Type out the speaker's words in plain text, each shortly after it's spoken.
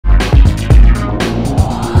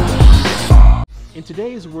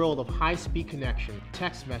today's world of high-speed connection,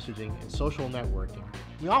 text messaging, and social networking,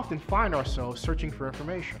 we often find ourselves searching for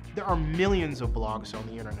information. There are millions of blogs on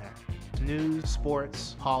the internet. News,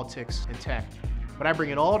 sports, politics, and tech. But I bring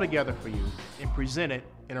it all together for you and present it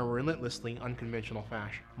in a relentlessly unconventional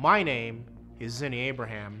fashion. My name is Zenny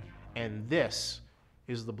Abraham, and this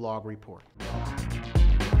is the Blog Report.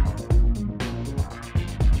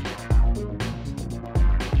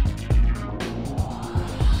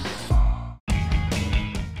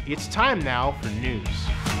 It's time now for news.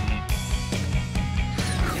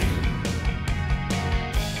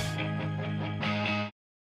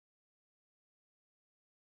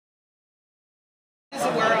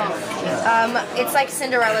 It's like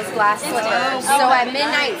Cinderella's glass slipper. So at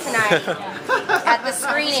midnight tonight, at the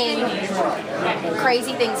screening,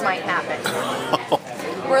 crazy things might happen.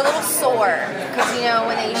 We're a little sore because, you know,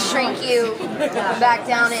 when they shrink you back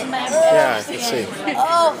down it. Yeah, I can see.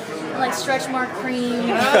 Oh, like stretch mark cream.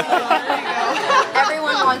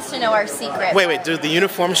 Everyone wants to know our secret. Wait, do the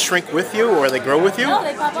uniforms shrink with you or they grow with you? No,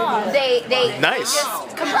 they pop off. They nice.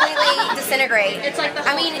 just completely disintegrate. It's like the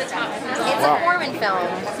it's a Corman film.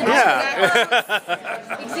 Yeah.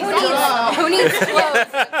 Who needs clothes?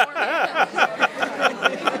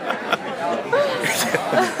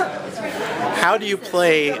 How do you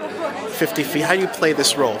play 50 feet? How do you play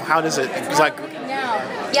this role? How does it?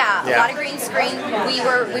 Yeah, a lot of green screen. We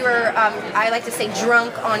were I like to say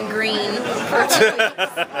drunk on green for 2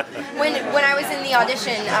 weeks. When I was in the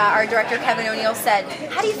audition, our director Kevin O'Neill said,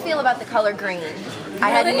 "How do you feel about the color green?" I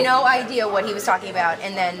had no idea what he was talking about,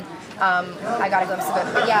 and then I got a glimpse of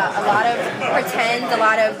it. But yeah, a lot of pretend, a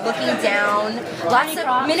lot of looking down, lots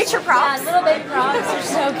of miniature props. Yeah, little baby props are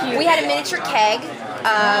so cute. We had a miniature keg.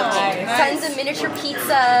 Tons of miniature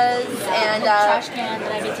pizzas and trash can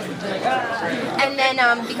that I get to do. And then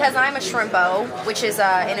because I'm a shrimpo, which is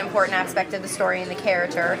an important aspect of the story and the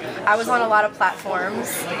character, I was on a lot of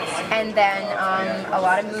platforms, and then a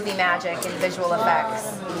lot of movie magic and visual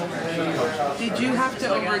effects. Did you have to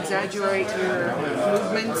over-exaggerate your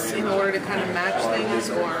movements in order to kind of match things,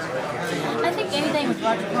 or? I think anything with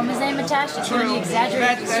Roger Corman's name attached is going to be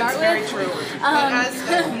exaggerated to start with. That's very true. But as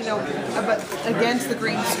you know, but against the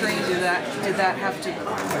green screen, did you have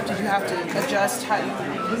to adjust how you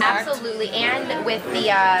act? Absolutely, and with the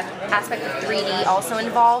aspect of 3D also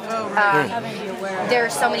involved. There are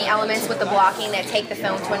so many elements with the blocking that take the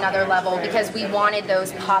film to another level because we wanted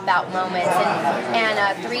those pop-out moments, and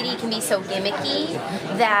 3D can be so gimmicky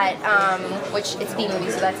that, which it's B-movie,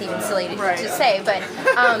 so that's even silly to say, but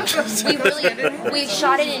we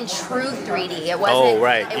shot it in true 3D. It wasn't.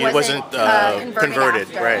 It wasn't converted,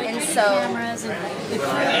 after. right? And so. Cameras and the crew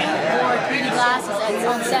wore 3D glasses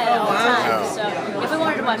on set all the time. So if we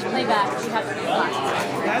wanted to watch playback, we'd have to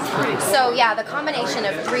wear glasses. So yeah, the combination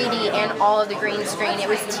of 3D and all of the green screen, it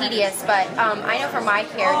was tedious, but I know for my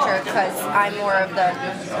character, because I'm more of the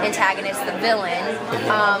antagonist, the villain,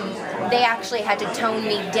 they actually had to tone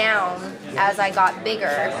me down as I got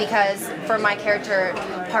bigger, because for my character,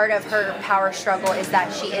 part of her power struggle is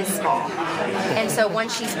that she is small. And so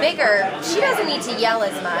once she's bigger, she doesn't need to yell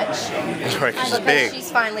as much. Right, she's because big. she's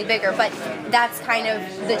finally bigger. But that's kind of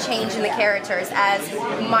the change in the characters as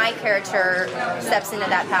my character steps into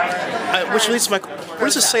that power. Which leads to what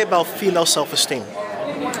does it say about female self-esteem?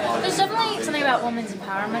 There's definitely something about women's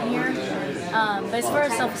empowerment here. But as far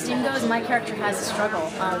as self-esteem goes, my character has a struggle.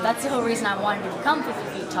 That's the whole reason I wanted to become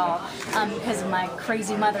 50 feet tall, because of my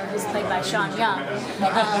crazy mother, who's played by Sean Young.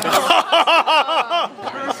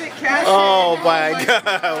 Perfect casting. Oh my God!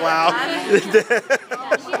 Wow.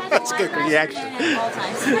 That's a good reaction.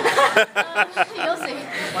 You'll see.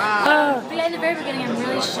 Wow. But yeah, in the very beginning, I'm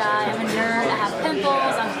really shy. I'm a nerd. I have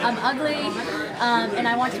pimples. I'm ugly. And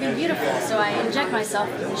I want to be beautiful, so I inject myself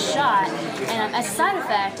with a shot. And as a side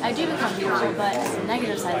effect, I do become beautiful, but as a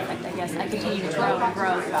negative side effect, I guess, I continue to grow and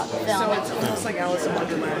grow throughout the film. So it's almost like Alice in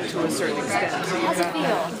Wonderland to a certain extent. How's it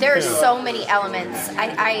feel? There are so many elements.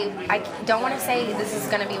 I don't want to say this is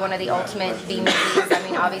going to be one of the ultimate B movies. I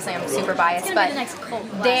mean, obviously I'm super biased, but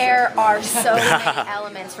there are so many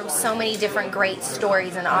elements from so many different great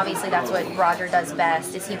stories, and obviously that's what Roger does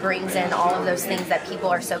best, is he brings in all of those things that people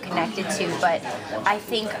are so connected to. But I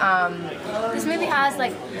think this movie has,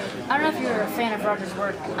 like, I don't know if you're a fan of Roger's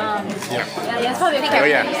work. Yeah, it's probably a Oh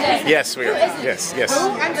yeah. Yes, we are. Yes. Who?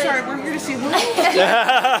 I'm sorry, we're here to see who.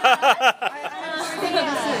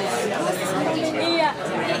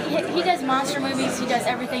 He does monster movies, he does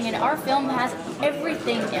everything, and our film has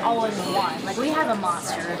everything all in one. Like, we have a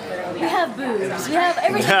monster, we have boobs, we have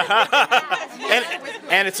everything.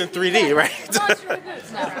 and it's in 3D, right? Monster with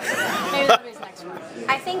boobs, no. Maybe that'll be his next one.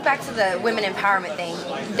 I think back to the women empowerment thing,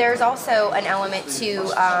 there's also an element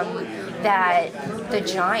to that the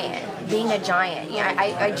giant, being a giant.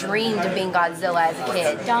 I dreamed of being Godzilla as a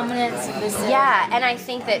kid. Dominant, submissive. Yeah, and I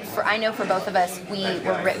think that I know for both of us, we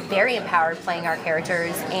were very empowered playing our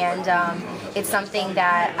characters, and it's something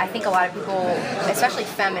that I think a lot of people, especially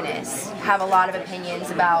feminists, have a lot of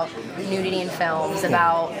opinions about nudity in films,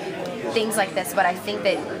 about things like this, but I think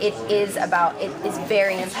that it is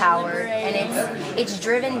very empowered, and it's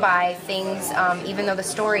driven by things, even though the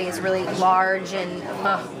story is really large and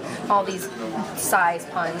all these size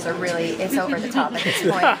puns are really, it's over the top at this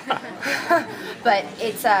point. But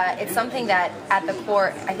it's something that at the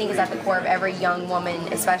core, I think is at the core of every young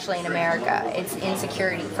woman, especially in America. It's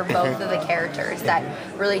insecurity for both of the characters that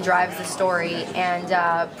really drives the story, and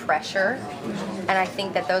pressure. And I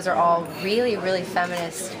think that those are all really, really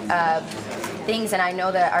feminist things, and I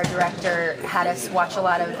know that our director had us watch a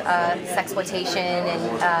lot of sexploitation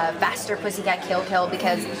and Faster Pussycat Kill Kill,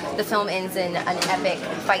 because the film ends in an epic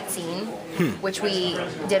fight scene, which we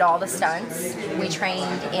did all the stunts. We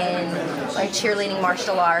trained in like cheerleading,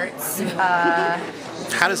 martial arts.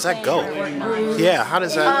 How does that go? Yeah, how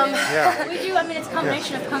does that? Yeah. We do. I mean, it's a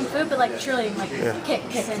combination of kung fu, but like cheerleading, like kick,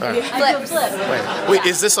 and I do a flip. Wait,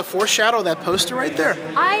 is this a foreshadow of that poster right there?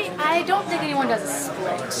 I don't think anyone does a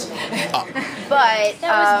split. But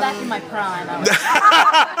that was back in my prime.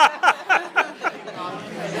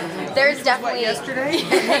 There's definitely yesterday.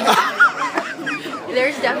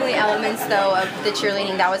 There's definitely elements, though, of the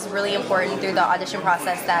cheerleading that was really important through the audition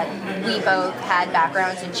process, that we both had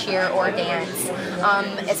backgrounds in cheer or dance,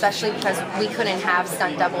 especially because we couldn't have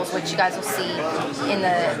stunt doubles, which you guys will see in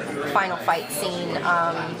the final fight scene.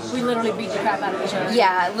 We literally beat the crap out of each other.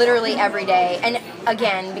 Yeah, literally every day. And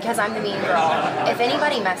again, because I'm the mean girl, if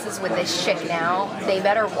anybody messes with this chick now, they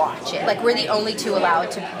better watch it. Like, we're the only two allowed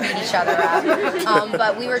to beat each other up.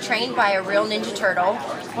 But we were trained by a real Ninja Turtle.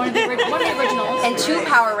 One of the originals. And 2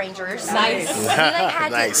 Power Rangers. Nice. We had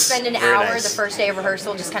to spend an hour the first day of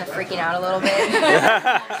rehearsal just kind of freaking out a little bit.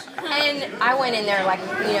 And I went in there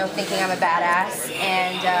thinking I'm a badass,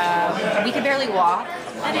 and we could barely walk.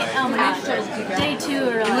 I didn't, oh my gosh, day 2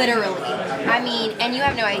 or like... Literally. I mean, and you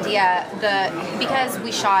have no idea, because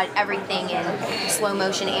we shot everything in slow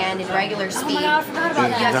motion and in regular speed. Oh my God, I forgot about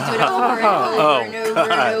that. You have to do it over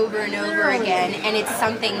and over and over again, and it's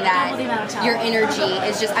something that your energy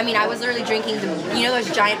is just, I mean, I was literally drinking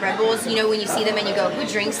those giant Red Bulls, when you see them and you go, who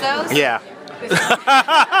drinks those? Yeah. I'm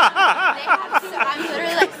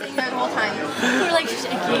literally like sitting there the whole time. We're like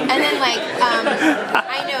shaking. And then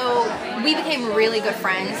I know we became really good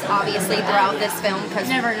friends, obviously, throughout this film, because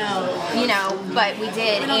never know, but we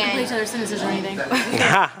did. We don't complete each other's sentences or anything.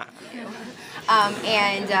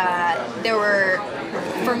 There were,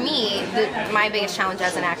 for me, my biggest challenge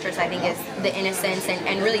as an actress, I think, is the innocence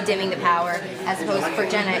and really dimming the power, as opposed for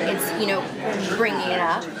Jena, it's, bringing it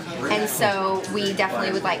up. And so we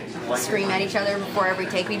definitely would scream at each other before every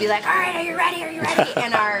take. We'd be like, all right, are you ready? Are you ready?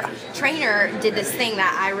 And our trainer did this thing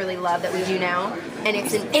that I really love that we do now, and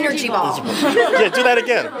it's an energy ball. Yeah, do that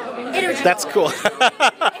again. Energy That's ball. cool.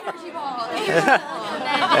 Energy ball.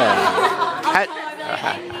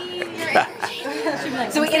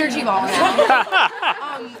 So we energy ball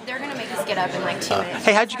now. They're gonna make us get up in 2 minutes.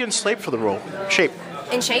 Hey, how'd you get in shape for the role? Shape.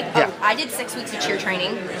 In shape? Yeah. Oh, I did 6 weeks of cheer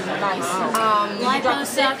training. Nice.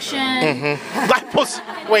 Liposuction.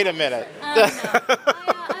 Wait a minute.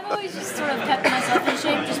 I've always just sort of kept myself in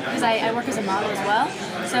shape just because I work as a model as well.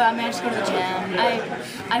 So I just go to the gym.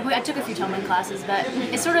 I took a few toning classes, but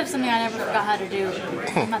it's sort of something I never forgot how to do.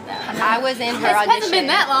 Not that. I was in her audition. Hasn't been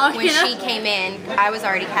that long, when she came in. I was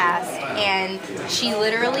already cast, and she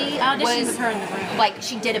literally was with her in the room.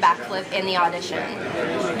 She did a backflip in the audition.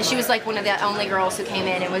 And she was one of the only girls who came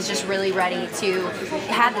in and was just really ready to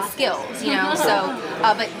have the skills, So,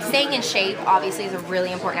 but staying in shape obviously is a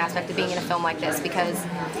really important aspect of being in a film like this, because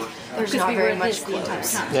there's not very much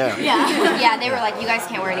clothes. Yeah. Yeah, they were like, you guys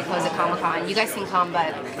can't wear any clothes at Comic-Con. You guys can come,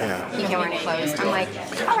 but you can't wear any clothes. I'm like,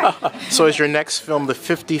 all right. So is your next film the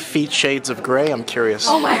 50 Feet Shades of Grey? I'm curious.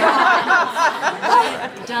 Oh my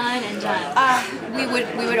God. Done and done. We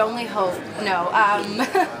would only hope. No.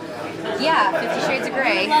 Yeah, 50 Shades of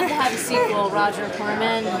Grey. I'd love to have a sequel, Roger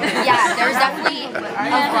Corman. Yeah, there's definitely,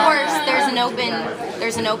 of course,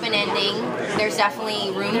 there's an open ending. There's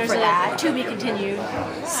definitely room for that. To be continued.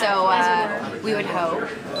 So we would hope.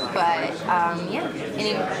 But yeah,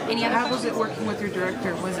 any other? How was it working with your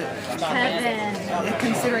director? Was it Kevin?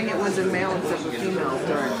 Considering it was a male instead of a female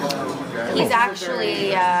director? He's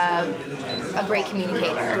actually a great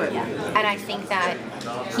communicator, and I think that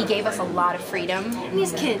he gave us a lot of freedom. And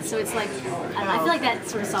he's kids, so it's like, I don't know, I feel like that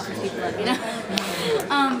sort of softens people up, you know?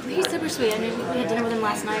 He's super sweet. I mean, we had dinner with him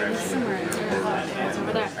last night. He's somewhere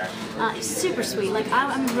over there. He's super sweet. Like,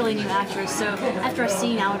 I'm a really new actress, so after a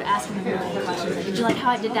scene, I would ask him the questions. Like, did you like how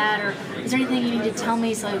I did that? Or is there anything you need to tell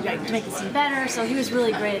me to make the scene better? So he was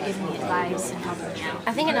really great at giving me advice and helping me out.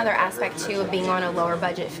 I think another aspect, too, of being on a lower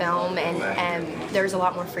budget film, and there's a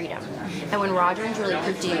lot more freedom. And when Roger and Julie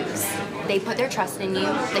produce, they put their trust in you,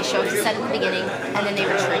 they show us the set at the beginning, and then they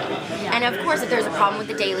retreat. And of course, if there's a problem with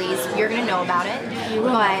the dailies, you're going to know about it.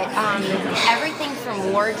 But everything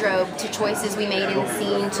from wardrobe to choices we made in the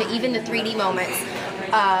scene to even the 3D moments,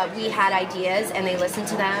 we had ideas and they listened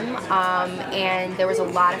to them, and there was a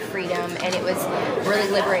lot of freedom, and it was really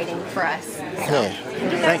liberating for us. Okay.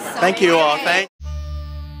 Thank you all.